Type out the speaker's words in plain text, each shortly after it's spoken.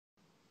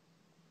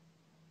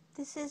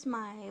This is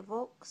my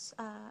Volks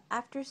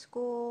after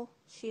school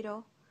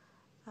Shirou.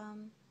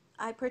 Um,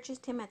 I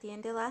purchased him at the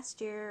end of last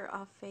year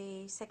off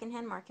a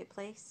secondhand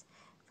marketplace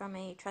from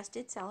a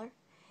trusted seller.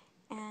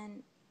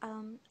 And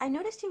I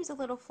noticed he was a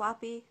little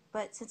floppy,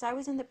 but since I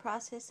was in the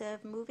process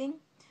of moving,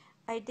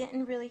 I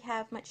didn't really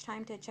have much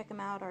time to check him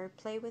out or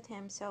play with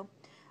him. So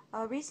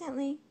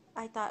recently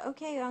I thought,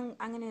 okay, I'm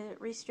going to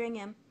restring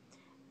him.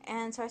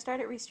 And so I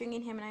started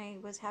restringing him, and I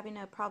was having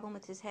a problem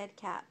with his head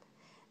cap.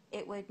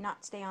 It would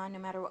not stay on no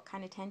matter what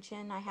kind of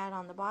tension I had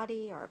on the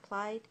body or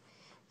applied.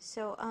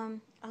 So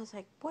I was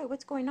like, boy,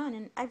 what's going on?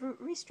 And I've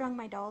restrung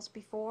my dolls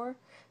before,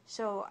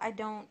 so I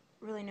don't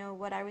really know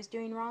what I was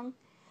doing wrong.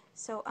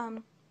 So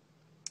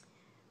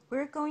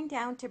we're going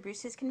down to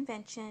Bruce's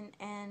convention,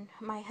 and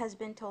my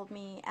husband told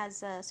me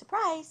as a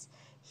surprise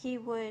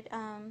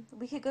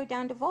we could go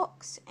down to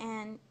Volks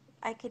and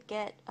I could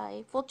get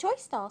a full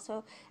choice doll.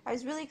 So I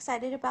was really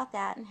excited about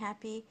that and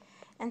happy.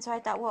 And so I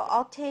thought, well,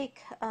 I'll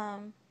take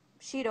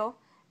Shiro,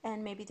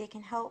 and maybe they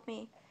can help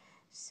me.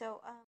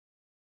 So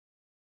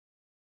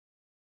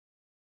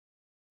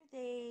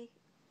they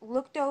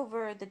looked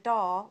over the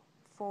doll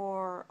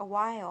for a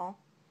while.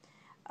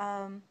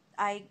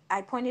 I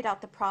pointed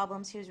out the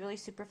problems. He was really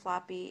super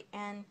floppy,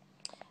 and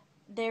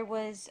there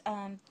was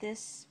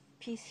this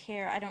piece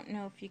here. I don't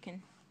know if you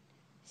can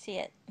see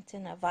it. It's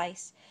in a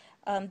vise.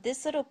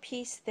 This little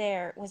piece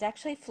there was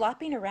actually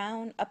flopping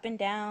around up and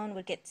down.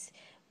 Would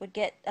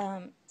get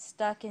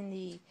stuck in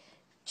the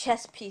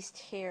chest piece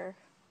here,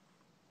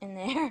 in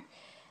there,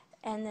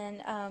 and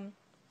then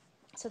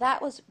so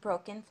that was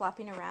broken,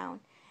 flopping around.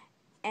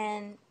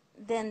 And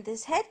then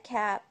this head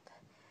cap,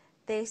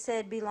 they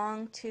said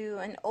belonged to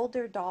an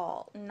older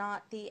doll,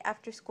 not the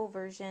after school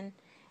version,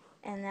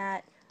 and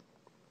that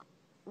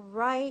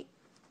right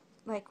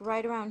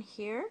right around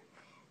here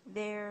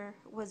there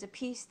was a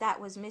piece that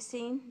was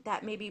missing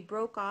that maybe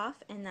broke off,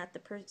 and that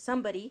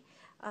somebody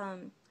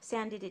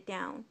sanded it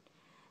down.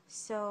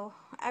 So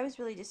I was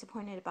really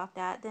disappointed about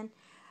that. Then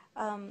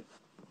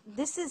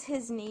this is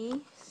his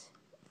knees,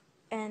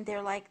 and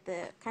they're like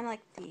the kind of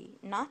like the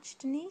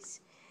notched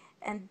knees,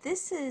 and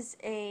this is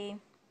a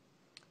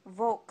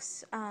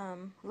Volks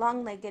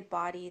long-legged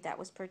body that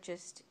was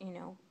purchased,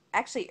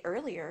 actually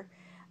earlier,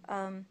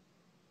 and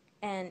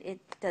it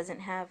doesn't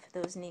have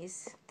those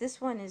knees.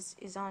 This one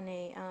is on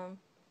a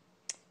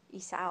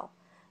Isao.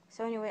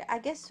 So anyway, I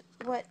guess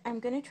what I'm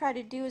going to try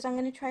to do is I'm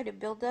going to try to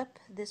build up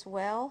this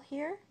well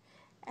here,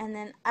 and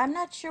then I'm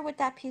not sure what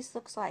that piece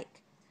looks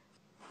like.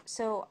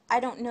 So I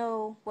don't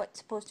know what's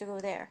supposed to go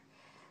there.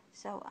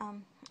 So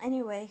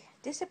anyway,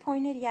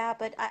 disappointed, yeah,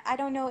 but I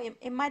don't know.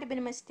 It might have been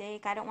a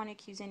mistake. I don't want to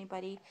accuse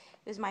anybody.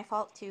 It was my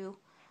fault too.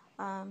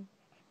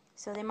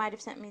 So they might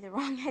have sent me the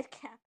wrong head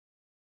cap.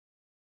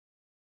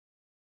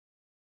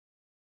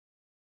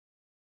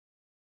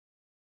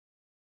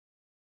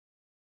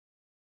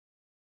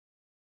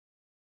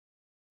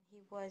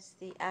 He was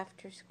the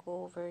after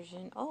school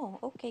version. Oh,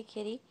 okay,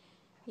 Kitty.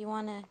 You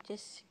want to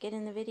just get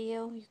in the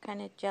video? You're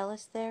kind of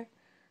jealous there?